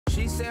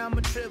say I'm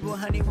a triple,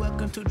 honey,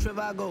 welcome to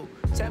Trivago.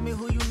 Tell me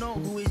who you know,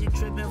 who is it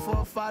tripping for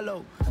a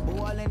follow?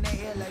 All in the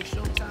air like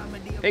Showtime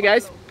and the Hey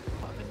guys!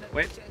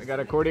 Wait, I got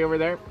a Cordy over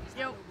there.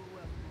 Yo.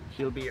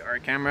 She'll be our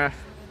camera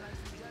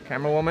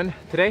woman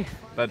today,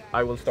 but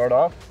I will start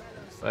off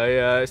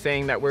by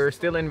saying that we're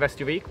still in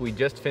Västervik. We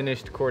just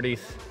finished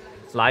Cordy's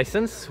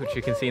license, which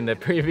you can see in the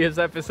previous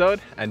episode,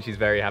 and she's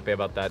very happy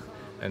about that,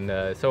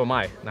 and so am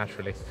I,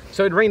 naturally.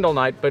 So it rained all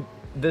night, but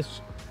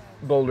this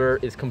boulder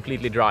is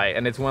completely dry,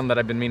 and it's one that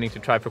I've been meaning to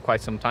try for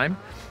quite some time.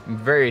 I'm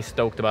very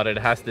stoked about it.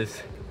 It has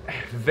this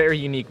very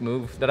unique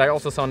move that I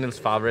also saw on Nils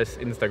Favre's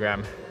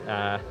Instagram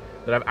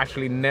that I've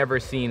actually never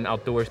seen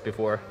outdoors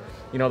before.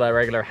 You know, that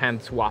regular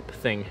hand swap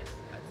thing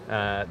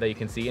that you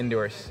can see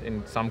indoors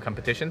in some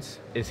competitions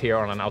is here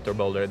on an outdoor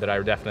boulder that I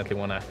definitely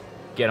want to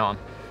get on.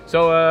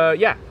 So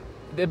yeah,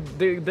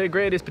 the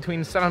grade is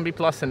between 7B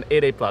plus and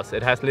 8A plus.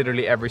 It has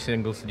literally every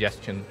single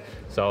suggestion.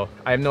 So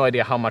I have no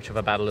idea how much of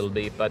a battle it'll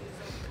be, but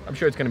I'm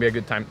sure it's going to be a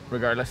good time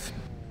regardless.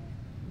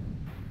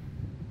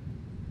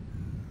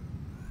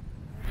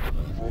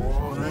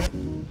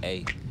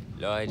 Hey,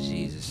 Lord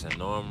Jesus, I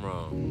know I'm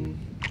wrong.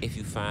 If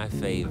you find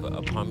favor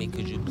upon me,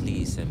 could you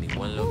please send me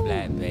one little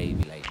black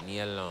baby like me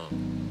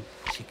alone?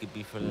 She could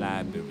be from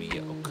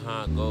Liberia or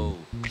Congo.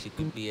 She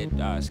could be a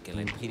dark skin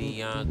like Peter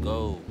Young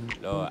Gold.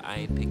 Lord,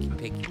 I ain't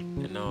picky,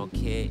 and I don't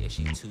care if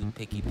she too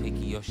picky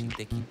or she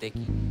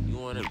thicky. You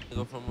want a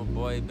nigga from a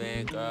boy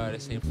band, girl,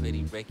 this ain't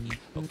pretty Ricky.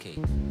 Okay,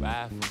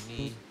 ride for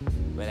me,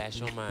 relax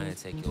your mind,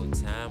 take your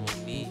time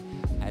with me.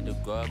 Had to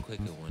grow up quick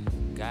and want a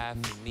guy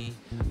for me.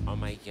 All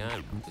my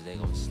young, cause they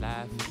gon'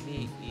 slide for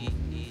me.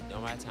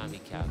 Don't ride Tommy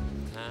Cow,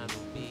 climb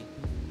with me.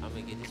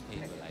 I'ma get this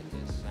paper like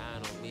this,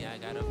 shine on me. I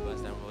gotta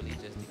bust that rollie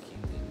just to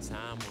keep the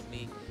time with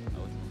me. I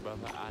wish my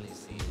brother Ollie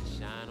see it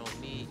shine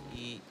on me.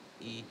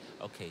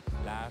 Okay,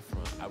 live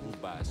from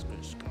Aruba,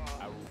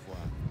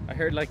 I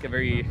heard like a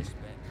very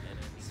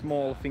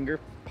small finger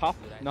pop,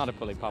 not a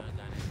pulley pop,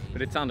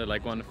 but it sounded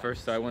like one at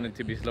first, so I wanted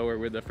to be slower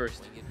with the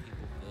first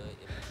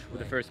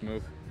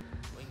move.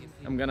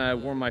 I'm gonna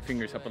warm my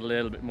fingers up a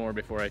little bit more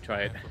before I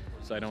try it,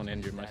 so I don't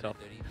injure myself.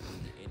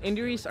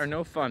 Injuries are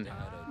no fun.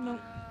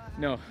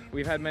 No,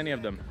 we've had many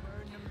of them,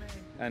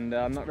 and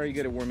I'm not very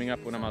good at warming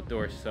up when I'm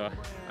outdoors, so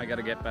I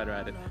gotta get better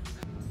at it.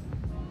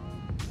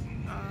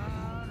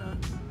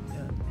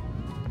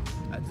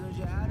 I told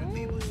you how the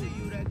people see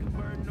you that can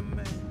burn the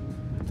man.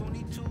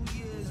 22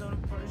 years on a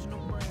personal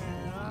brand.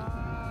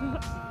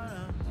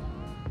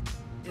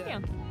 Yeah.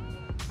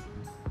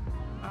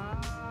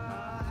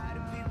 How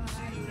the people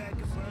see you that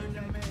can burn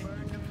the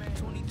man.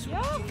 22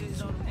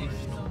 years on a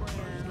personal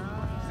brand.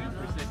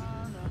 Super sick.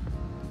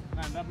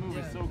 Man, that move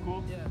is so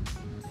cool.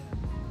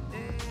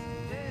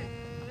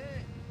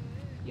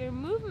 Your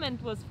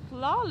movement was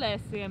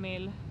flawless,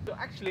 Emil. So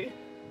actually,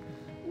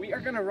 we are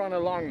gonna run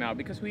along now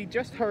because we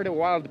just heard a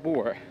wild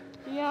boar.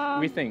 Yeah.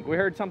 We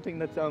heard something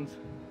that sounds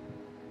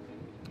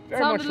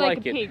very Sounded much like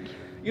like a it. pig.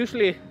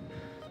 Usually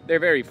they're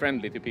very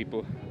friendly to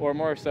people, or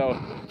more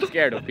so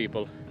scared of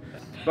people.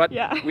 But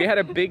Yeah. we had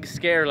a big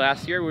scare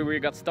last year where we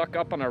got stuck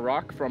up on a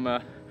rock from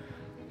a,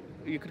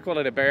 you could call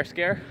it a bear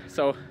scare.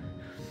 So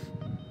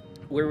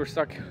we were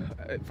stuck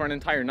for an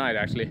entire night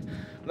actually.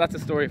 That's a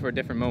story for a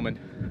different moment.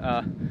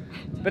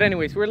 But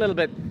anyways, we're a little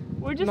bit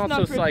We're just not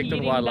so psyched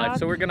on wildlife, that.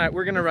 so we're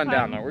gonna run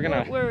down now. We're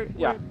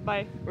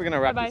gonna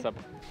wrap this up.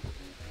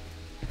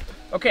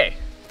 Okay,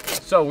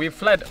 so we've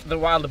fled the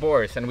wild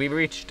boars and we've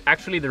reached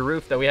actually the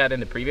roof that we had in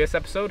the previous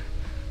episode,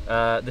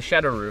 the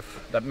shadow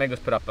roof that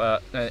Megos put up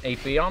an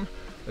 8B on.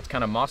 It's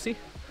kind of mossy.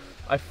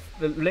 I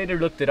later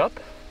looked it up,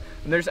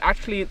 and there's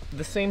actually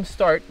the same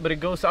start, but it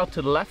goes out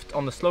to the left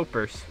on the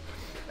slopers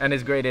and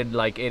is graded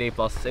like 8A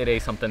plus,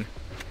 8A something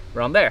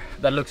around there.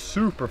 That looks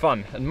super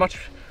fun and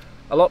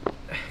a lot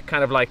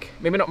kind of like,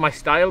 maybe not my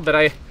style,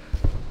 but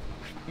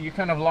you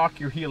kind of lock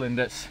your heel in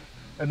this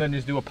and then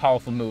just do a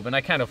powerful move, and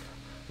I kind of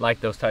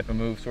like those type of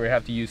moves where you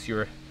have to use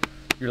your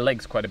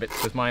legs quite a bit,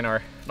 because mine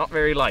are not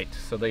very light,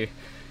 so they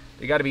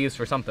got to be used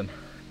for something.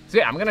 So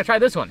yeah, I'm gonna try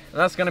this one, and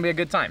that's gonna be a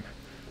good time.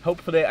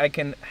 Hopefully I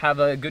can have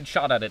a good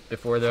shot at it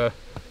before the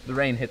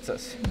rain hits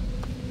us.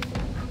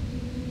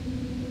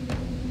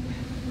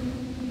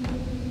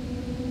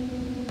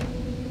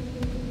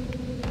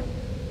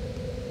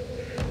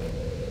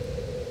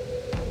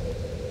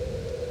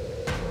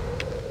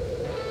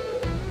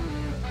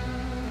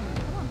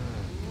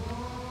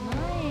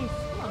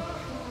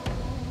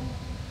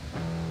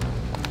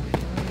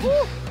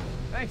 Woo!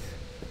 Nice.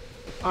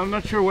 I'm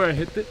not sure where I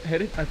hit it.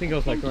 I think I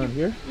was like around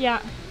here.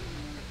 Yeah.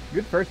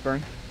 Good first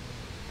burn.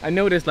 I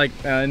noticed like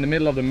in the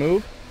middle of the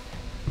move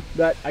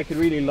that I could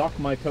really lock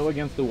my toe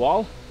against the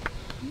wall,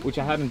 which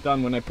I hadn't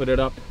done when I put it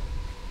up.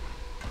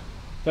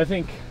 So I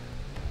think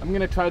I'm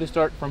gonna try to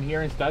start from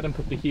here instead and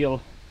put the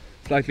heel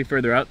slightly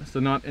further out, so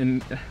not in,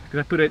 because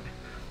I put it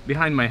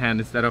behind my hand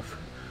instead of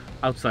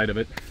outside of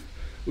it,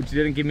 which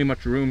didn't give me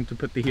much room to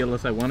put the heel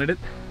as I wanted it.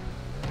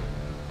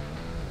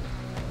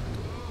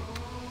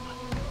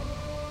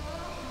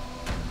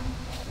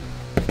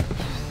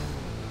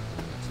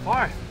 It's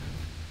far.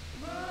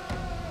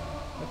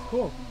 That's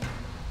cool.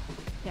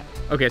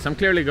 Okay, so I'm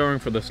clearly going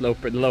for the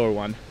slope, the lower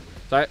one.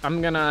 So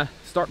I'm gonna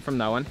start from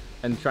that one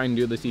and try and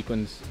do the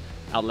sequence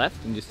out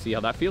left and just see how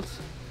that feels.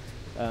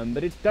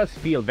 But it does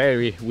feel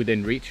very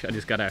within reach. I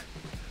just gotta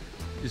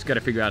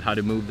figure out how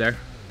to move there.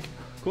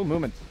 Cool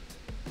movement.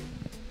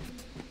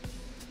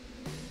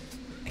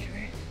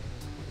 Okay.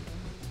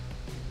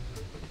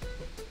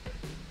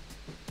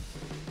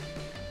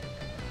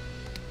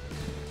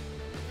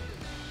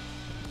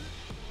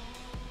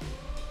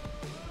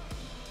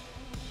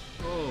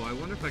 Oh, I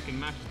wonder if I can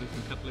match this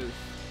and cut loose.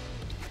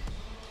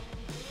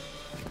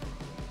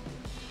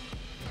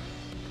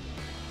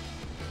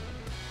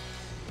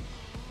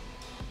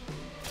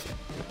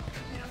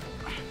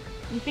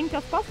 You think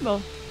that's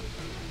possible?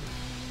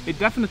 It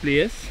definitely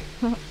is.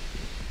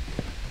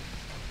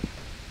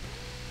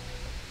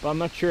 But I'm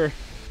not sure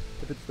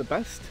if it's the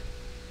best.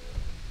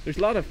 There's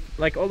a lot of,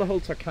 like, all the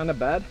holds are kind of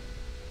bad.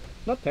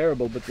 Not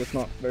terrible, but just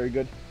not very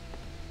good.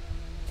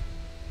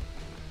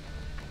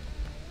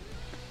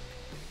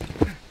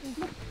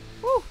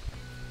 Woo.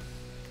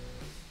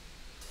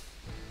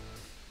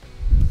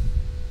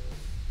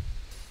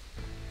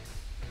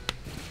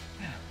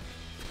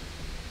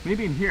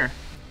 Maybe in here.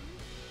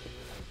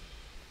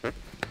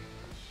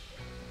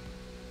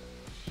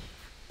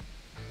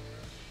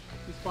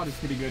 This spot is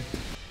pretty good.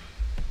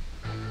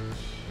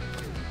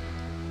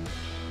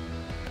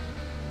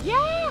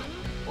 Yeah!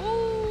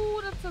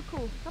 Oh, that's so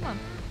cool. Come on.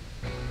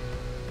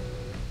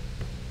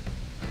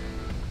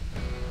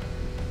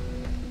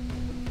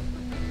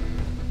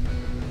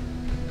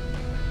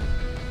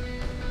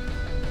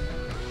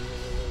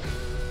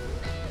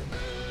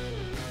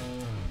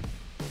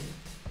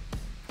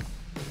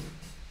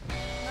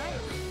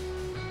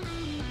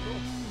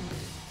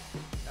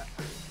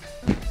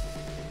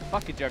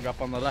 Bucket jug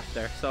up on the left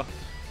there, so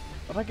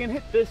if I can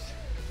hit this,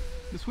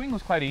 the swing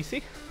was quite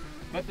easy,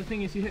 but the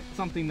thing is you hit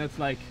something that's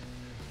like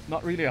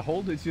not really a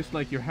hold, it's just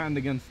like your hand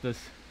against this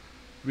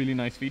really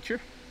nice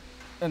feature,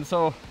 and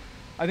so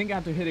I think I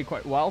had to hit it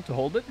quite well to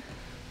hold it,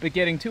 but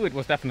getting to it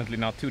was definitely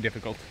not too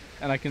difficult,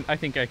 and I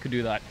think I could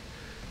do that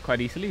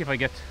quite easily if I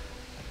get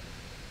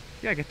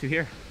to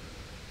here.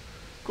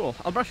 Cool,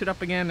 I'll brush it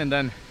up again and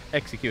then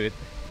execute it.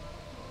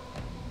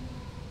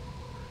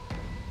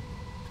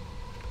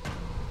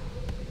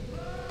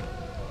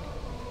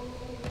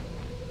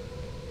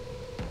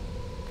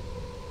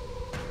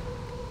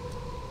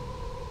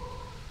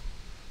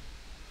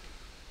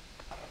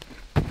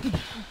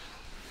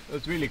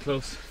 That's really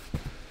close.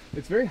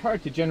 It's very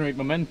hard to generate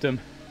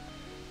momentum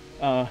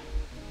in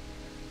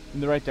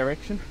the right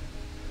direction.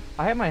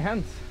 I have my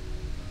hands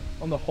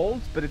on the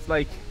holds, but it's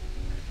like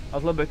I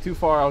was a little bit too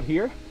far out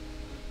here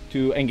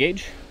to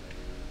engage,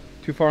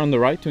 too far on the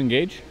right to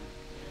engage,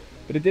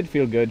 but it did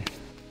feel good.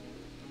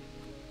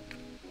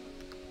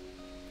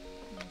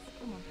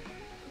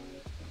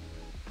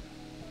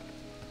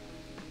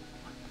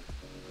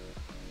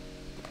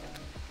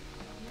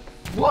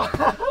 Wow,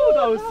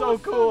 that was so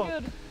cool!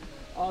 So good.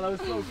 Oh, that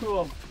was so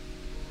cool.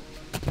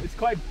 It's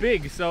quite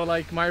big, so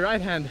like my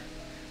right hand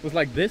was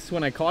like this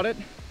when I caught it,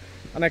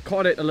 and I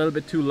caught it a little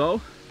bit too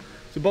low,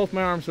 so both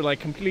my arms were like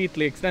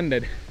completely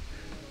extended.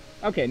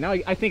 Okay, now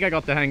I think I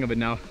got the hang of it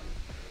now.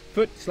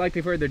 Foot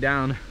slightly further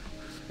down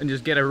and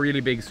just get a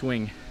really big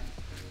swing.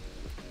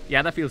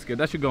 Yeah, that feels good.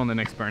 That should go on the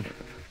next burn.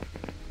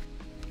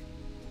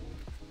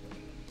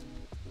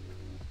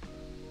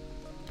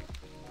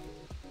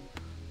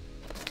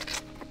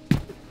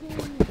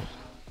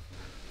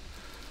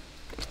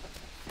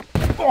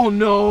 Oh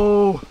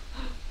no!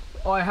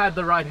 Oh, I had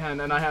the right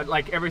hand and I had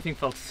like everything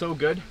felt so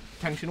good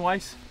tension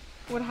wise.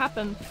 What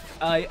happened?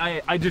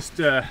 I just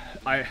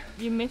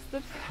You missed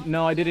it?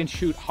 no, I didn't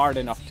shoot hard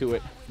enough to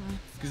it,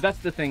 because that's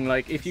the thing,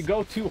 like if you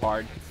go too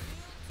hard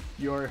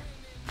you're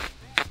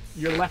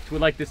left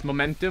with like this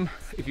momentum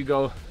if you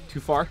go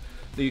too far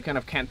that you kind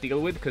of can't deal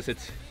with, because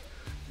it's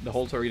the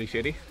holes are really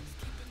shitty.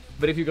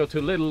 But if you go too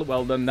little,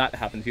 well then that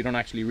happens, you don't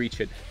actually reach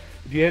it.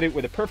 If you hit it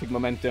with a perfect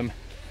momentum,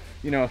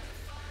 you know,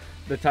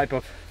 that's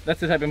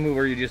the type of move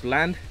where you just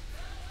land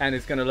and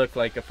it's gonna look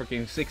like a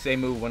freaking 6A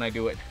move when I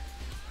do it.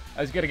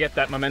 I just gotta get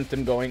that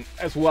momentum going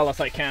as well as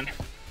I can,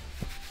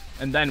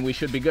 and then we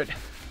should be good.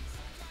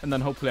 And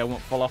then hopefully I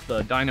won't fall off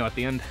the dyno at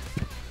the end,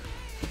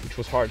 which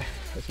was hard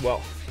as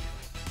well.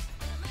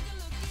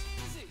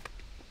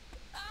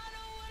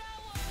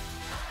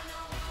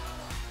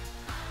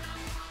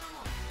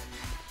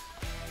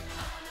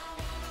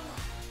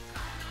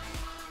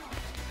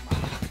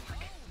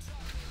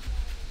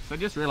 So I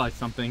just realized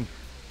something.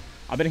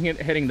 I've been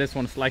hitting this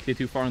one slightly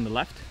too far on the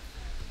left.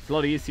 It's a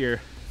lot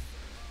easier,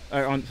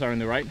 on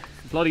the right.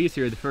 It's a lot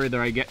easier the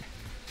further I get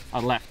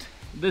on left.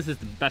 This is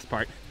the best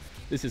part.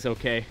 This is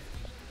okay,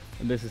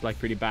 and this is like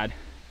pretty bad.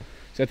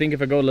 So I think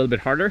if I go a little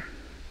bit harder,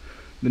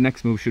 the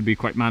next move should be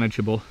quite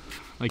manageable,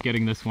 like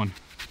getting this one.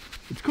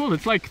 It's cool,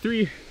 it's like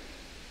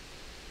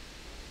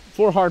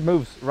 4 hard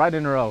moves right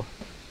in a row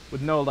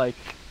with no like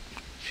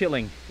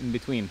chilling in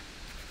between,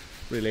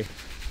 really.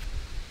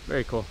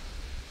 Very cool.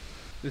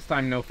 This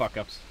time no fuck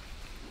ups.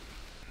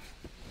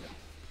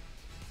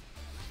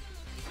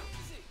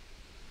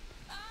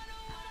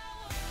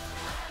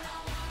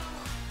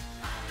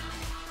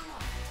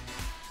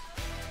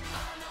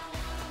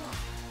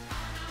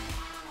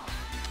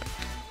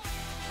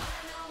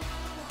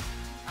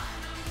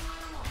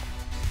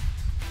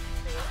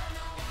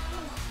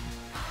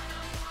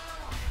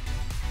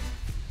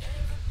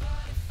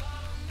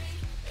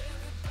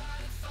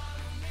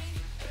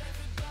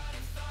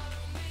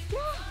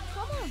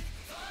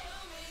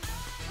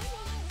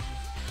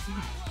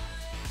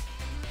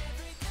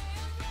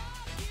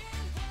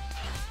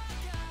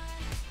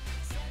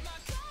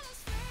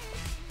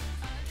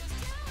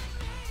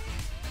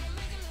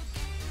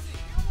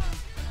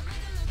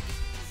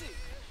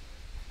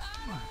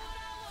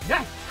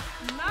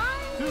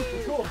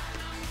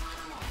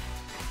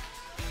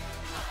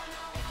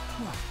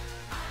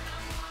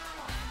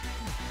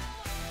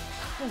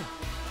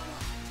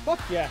 Fuck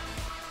yeah!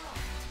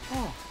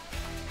 Oh,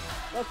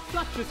 that's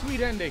such a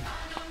sweet ending.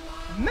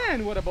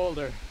 Man, what a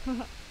boulder!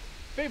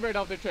 Favorite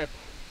of the trip.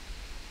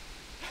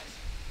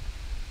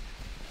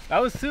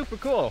 That was super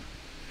cool.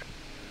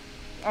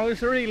 I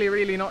was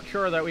really not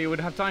sure that we would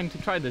have time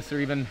to try this or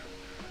even,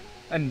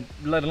 and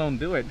let alone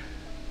do it.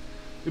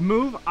 The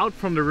move out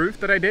from the roof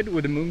that I did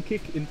with the moon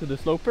kick into the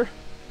sloper.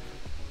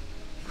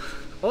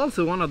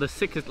 Also one of the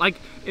sickest, like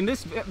in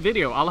this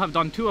video I'll have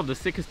done 2 of the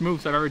sickest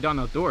moves I've ever done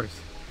outdoors.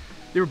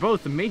 They were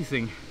both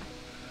amazing.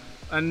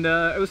 And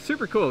it was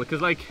super cool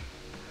because like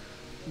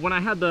when I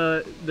had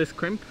this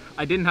crimp,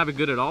 I didn't have it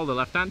good at all, the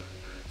left hand.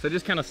 So I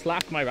just kind of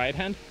slapped my right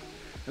hand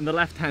and the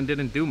left hand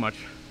didn't do much.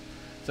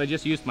 So I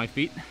just used my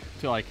feet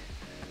to like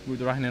move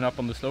the right hand up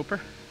on the sloper.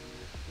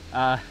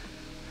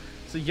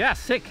 So yeah,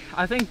 sick.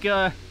 I think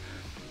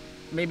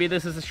maybe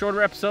this is a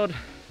shorter episode.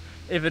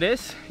 If it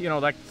is, you know,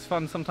 that's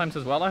fun sometimes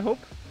as well, I hope.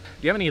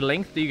 Do you have any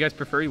length that you guys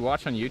prefer to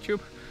watch on YouTube?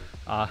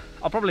 I'll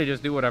probably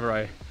just do whatever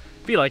I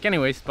feel like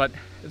anyways, but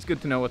it's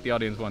good to know what the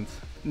audience wants.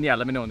 And yeah,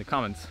 let me know in the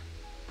comments.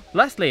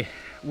 Lastly,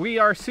 we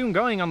are soon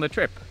going on the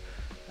trip.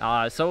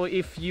 So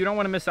if you don't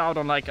want to miss out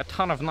on like a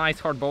ton of nice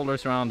hard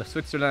boulders around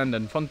Switzerland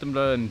and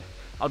Fontainebleau and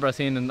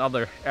Abrahamsson and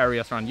other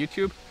areas around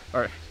YouTube,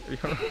 or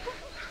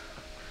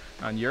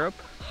around Europe,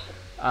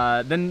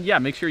 then yeah,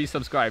 make sure you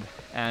subscribe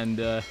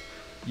and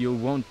you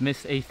won't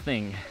miss a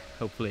thing,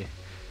 hopefully.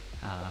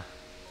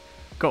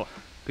 Cool.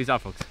 Peace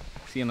out, folks.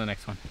 See you in the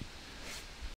next one.